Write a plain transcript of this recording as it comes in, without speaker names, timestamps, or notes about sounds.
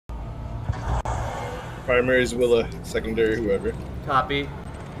Primaries, Willa, secondary, whoever. Copy.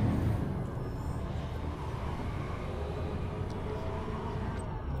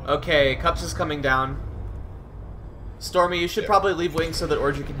 Okay, Cups is coming down. Stormy, you should probably leave wings so that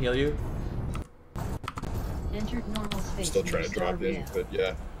Orgy can heal you. Entered normal space. I'm still trying to drop in, but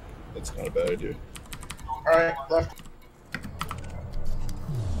yeah, that's not a bad idea. Alright, left.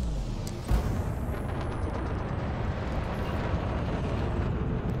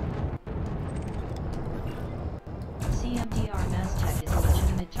 CMDR Maztec is a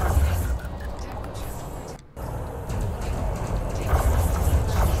legitimate target.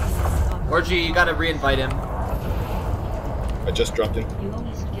 Orgy, you gotta re-invite him. I just dropped in.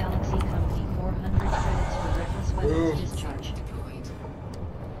 UO East Galaxy Company 400 credits for reckless weapons discharge.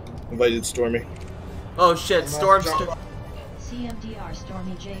 Invited Stormy. Oh shit, Storm's... CMDR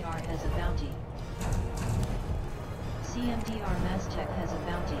Stormy JR has a bounty. CMDR Maztec has a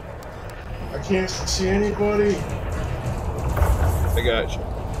bounty. I can't see anybody. I got you.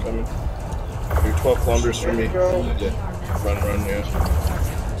 Coming. You're 12 kilometers from me. Yeah. Run, yeah.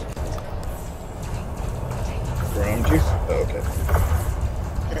 Ground you? Oh, okay.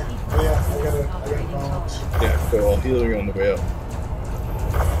 Yeah, I got balance. Yeah, cool. I'll heal you on the way up.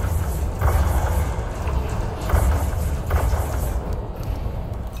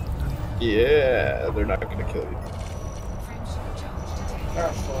 Yeah, they're not gonna kill you.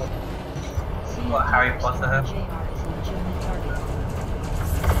 What, Harry Potter have? Should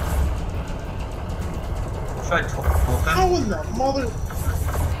I talk him? How in the mother? I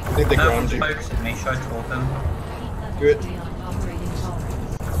think they No ground one's you. focusing me, should I talk him? Do it.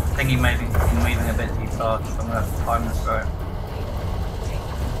 I think he may be moving a bit too fast, so I'm gonna have to time this right.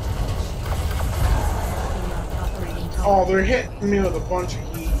 Oh, they're hitting me with a bunch of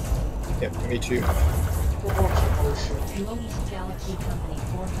heat. Yeah, me too. A bunch of bullshit. UO East Galaxy Company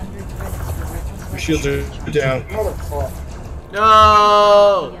 400 credits for reckless Your shields are down. Motherfucker.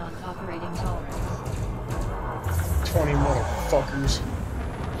 No! beyond operating tolerance. 20 motherfuckers.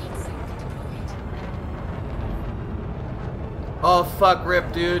 Oh fuck,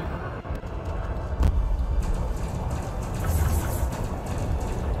 rip, dude.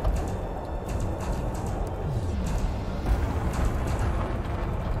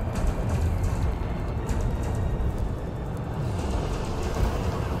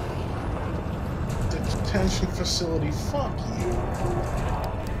 Detention facility, fuck you.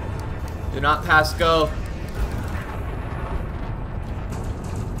 Do not pass go.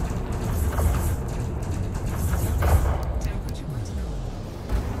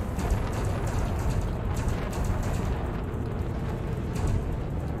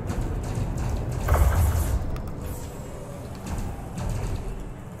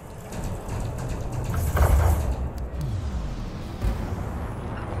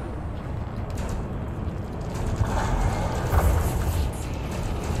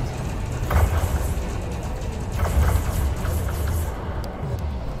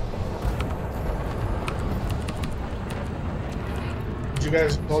 Did you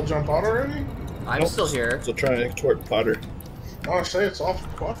guys all jump out already? I'm still here. Still trying to torp Potter. Oh, I say it's off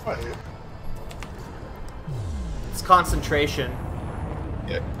quiet. It's concentration.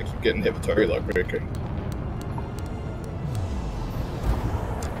 Yeah, I keep getting hit with target lock breaker.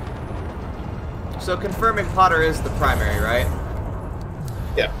 So confirming Potter is the primary, right?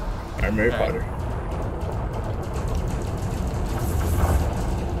 Yeah, primary Okay. Potter.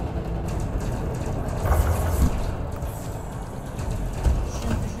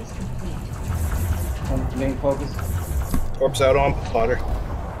 Synthesis complete. Main focus. Torp's out on Potter.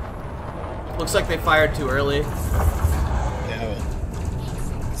 Looks like they fired too early. Yeah,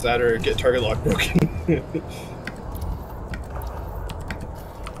 well, it's that or get target lock broken.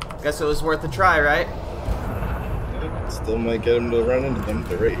 Guess it was worth a try, right? Yeah, still might get him to run into them.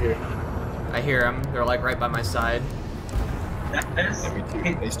 They're right here. I hear them. They're like right by my side. There's, Yeah, me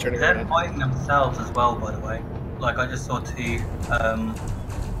too. He's turning they're around. fighting themselves as well, by the way. Like, I just saw two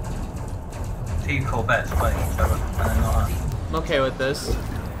Corvettes fighting each other, and they're not. I'm okay with this.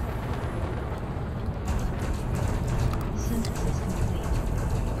 Synthesis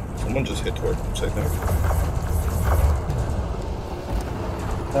complete. Someone just hit Torp, I think.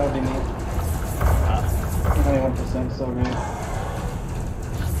 That would be me. 21%, so good.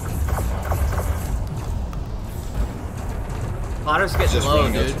 Potter's He's getting just low,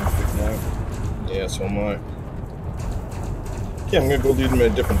 running out dude. some quick now. Yeah, so am I. Yeah, I'm gonna go lead him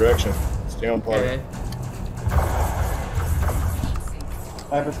in a different direction. Stay on Potter. Okay.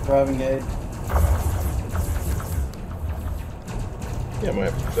 Hyper's driving gate. Yeah, I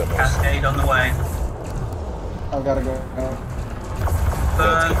might have to put that mouse. Cascade on the way. I've gotta go.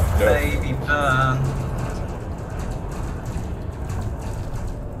 Burn, No. baby, burn.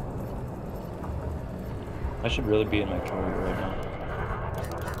 I should really be in my turret right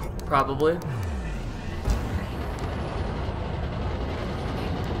now. Probably.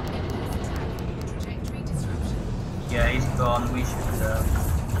 Yeah, he's gone. We should.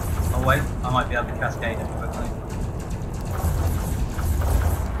 Oh wait, I might be able to cascade him quickly.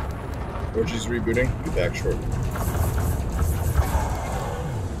 Orgy's rebooting. Be back shortly.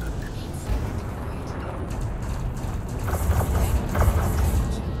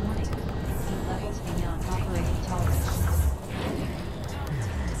 Warning. Heat levels beyond operating tolerance.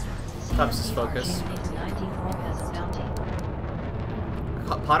 Tubbs is focused. CMDR 94 has a bounty.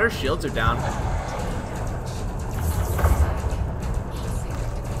 Potter's shields are down.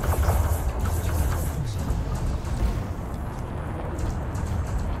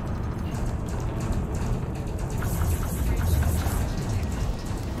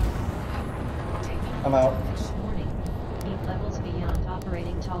 I'm out. Warning. Heat levels beyond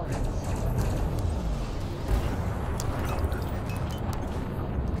operating tolerance.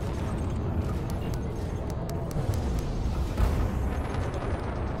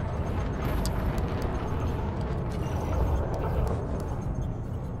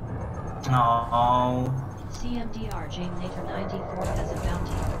 No. CMDR Nator 94 has a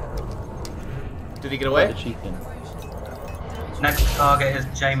bounty. Did he get The away? chieftain. Next target is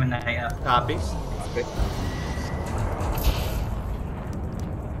Jaminator. Copy.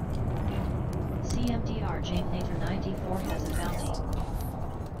 CMDR Nator 94 has a bounty.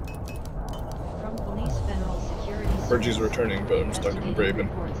 From Police Federal Security Service. Orgy's returning, but I'm stuck in Investigating Braven.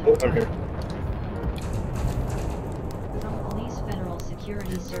 reports of Oh, I'm here. From Police Federal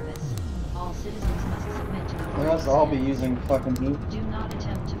Security Service, all citizens must submit to a They must all be using fucking heat. Do not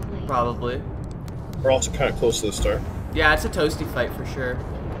attempt to flee. Probably. We're also kind of close to the star. Yeah, it's a toasty fight for sure.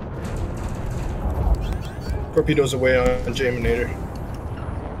 Torpedoes away on Jaminator.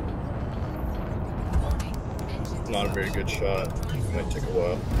 Not a very good shot. Might take a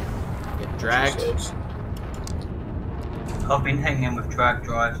while. Get dragged. Yourselves. I've been hanging him with drag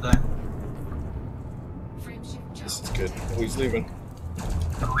drives though. This is good. Oh, he's leaving.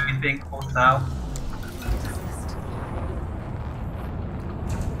 So he's being forced out.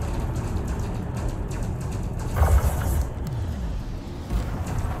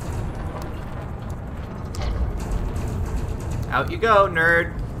 Out you go,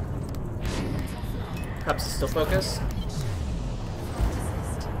 nerd. Cups is still focused.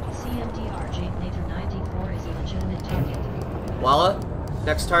 CMDR Nator 94 is a legitimate target. Walla,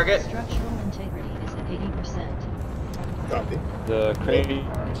 next target. Structural integrity is at 80%. Copy. The crate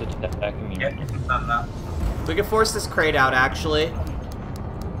is attacking me. Yeah, you can confirm that. We can force this crate out, actually.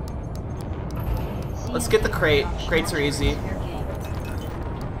 Let's get the crate. Crates are easy.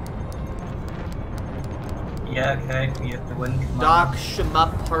 Yeah, okay, you have to win. Doc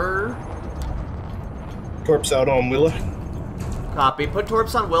Shmupper. Torps out on Willa. Copy. Put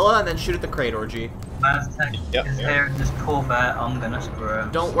torps on Willa and then shoot at the crate, Orgy. Maztec Yep, is yep. here in this Corvette. I'm gonna screw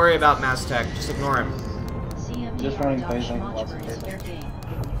him. Don't worry about Maztec. Just ignore him. Just running phasing, lots of is fair game.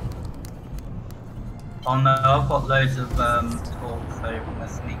 Oh no, I've got loads of tools, so we're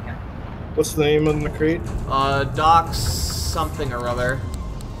sneaking. What's the name on the crate? Doc something or other.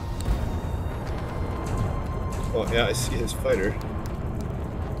 Oh yeah, I see his fighter.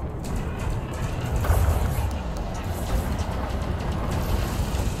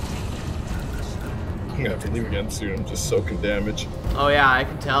 I'm gonna have to leave again soon. I'm just soaking damage. Oh yeah, I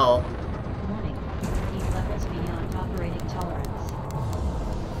can tell. Warning. Heat levels beyond operating tolerance.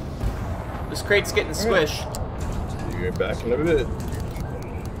 This crate's getting squished. See you back in a bit.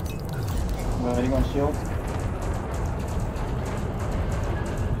 Ready on shield?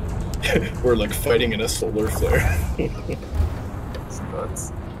 We're like fighting in a solar flare. That's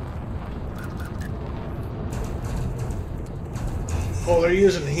nuts. Well, they're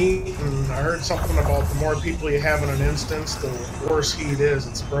using heat, and I heard something about the more people you have in an instance, the worse heat is.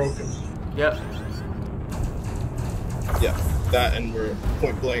 It's broken. Yep. Yeah, that and we're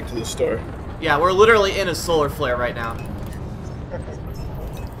point blank to the star. Yeah, we're literally in a solar flare right now.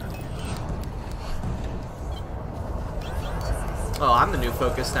 Oh, I'm the new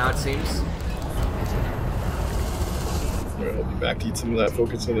focus now, it seems. Alright, I'll be back to eat some of that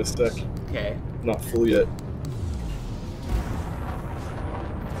focus in a sec. Okay. Not full yet.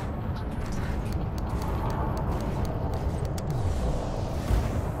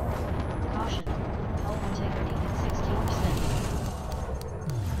 Caution. Hull integrity at 60%.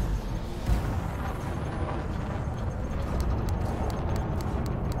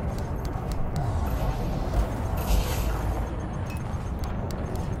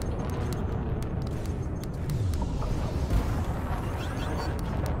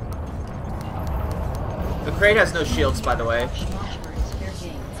 Crate has no shields, by the way. Schmosher is fair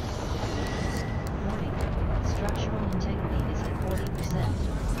game. Warning. Structural integrity is at 40%.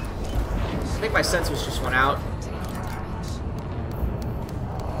 I think my sensors just went out.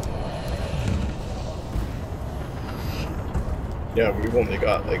 Yeah, we've only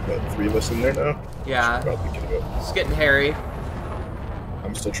got like what, 3 of us in there now. Yeah. Should probably get go. It's getting hairy.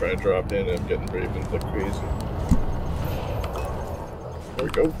 I'm still trying to drop in and I'm getting Raven like crazy. There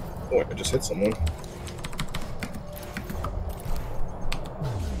we go. Oh, I just hit someone.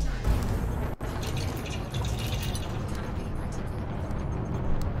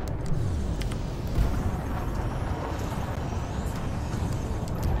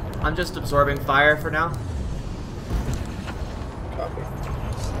 I'm just absorbing fire for now. Copy.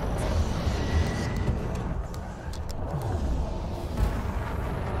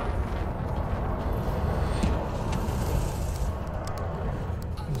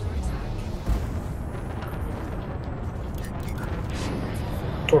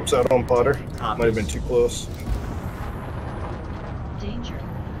 Torp's out on Potter. Copy. Might have been too close. Danger.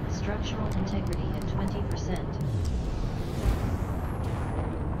 Structural integrity at 20%.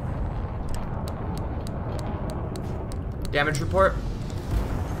 Damage report.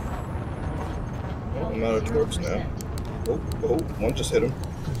 Oh, I'm out of torps now. Oh, one just hit him.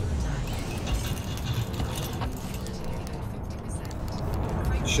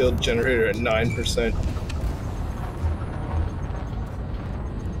 Shield generator at 9%.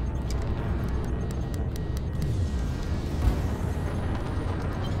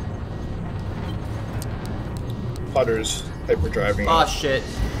 Potter's hyperdriving. Oh shit.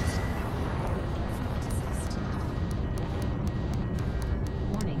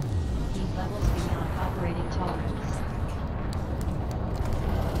 Warning. Heat levels beyond operating tolerance.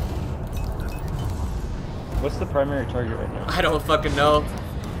 What's the primary target right now? I don't fucking know.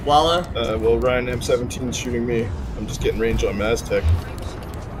 Walla? Well, Ryan M17 is shooting me. I'm just getting range on Maztec.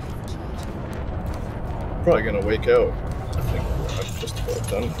 Probably gonna wake out. I think I'm just about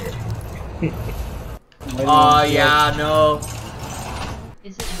done here. Yeah, no.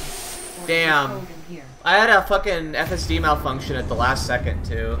 Is it? Or Damn. is it code in here? I had a fucking FSD malfunction at the last second,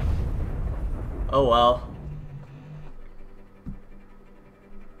 too. Oh well.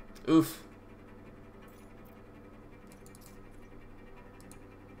 Oof.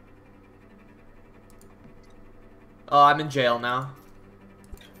 Oh, I'm in jail now.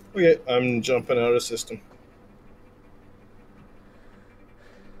 Okay, I'm jumping out of system.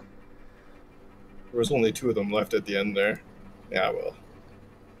 There was only 2 of them left at the end there. Yeah, well.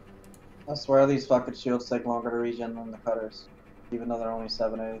 I swear these fucking shields take longer to regen than the cutters, even though they're only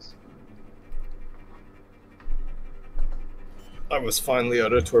 7As. I was finally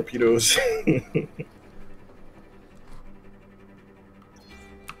out of torpedoes.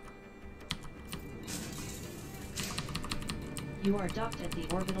 You are docked at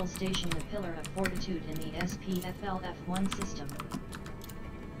the orbital station, the Pillar of Fortitude in the SPFL-F1 system.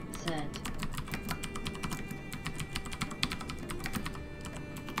 Sent.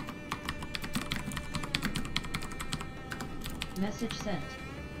 Message sent.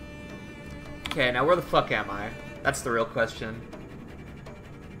 Okay, now where the fuck am I? That's the real question.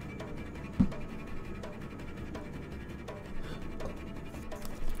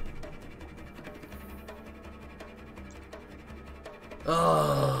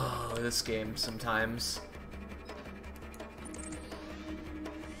 Oh, this game sometimes.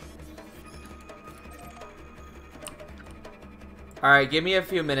 Alright, give me a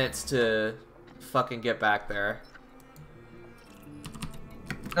few minutes to fucking get back there.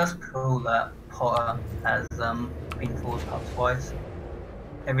 That's cool that Potter has been forced up twice.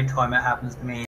 Every time it happens to me,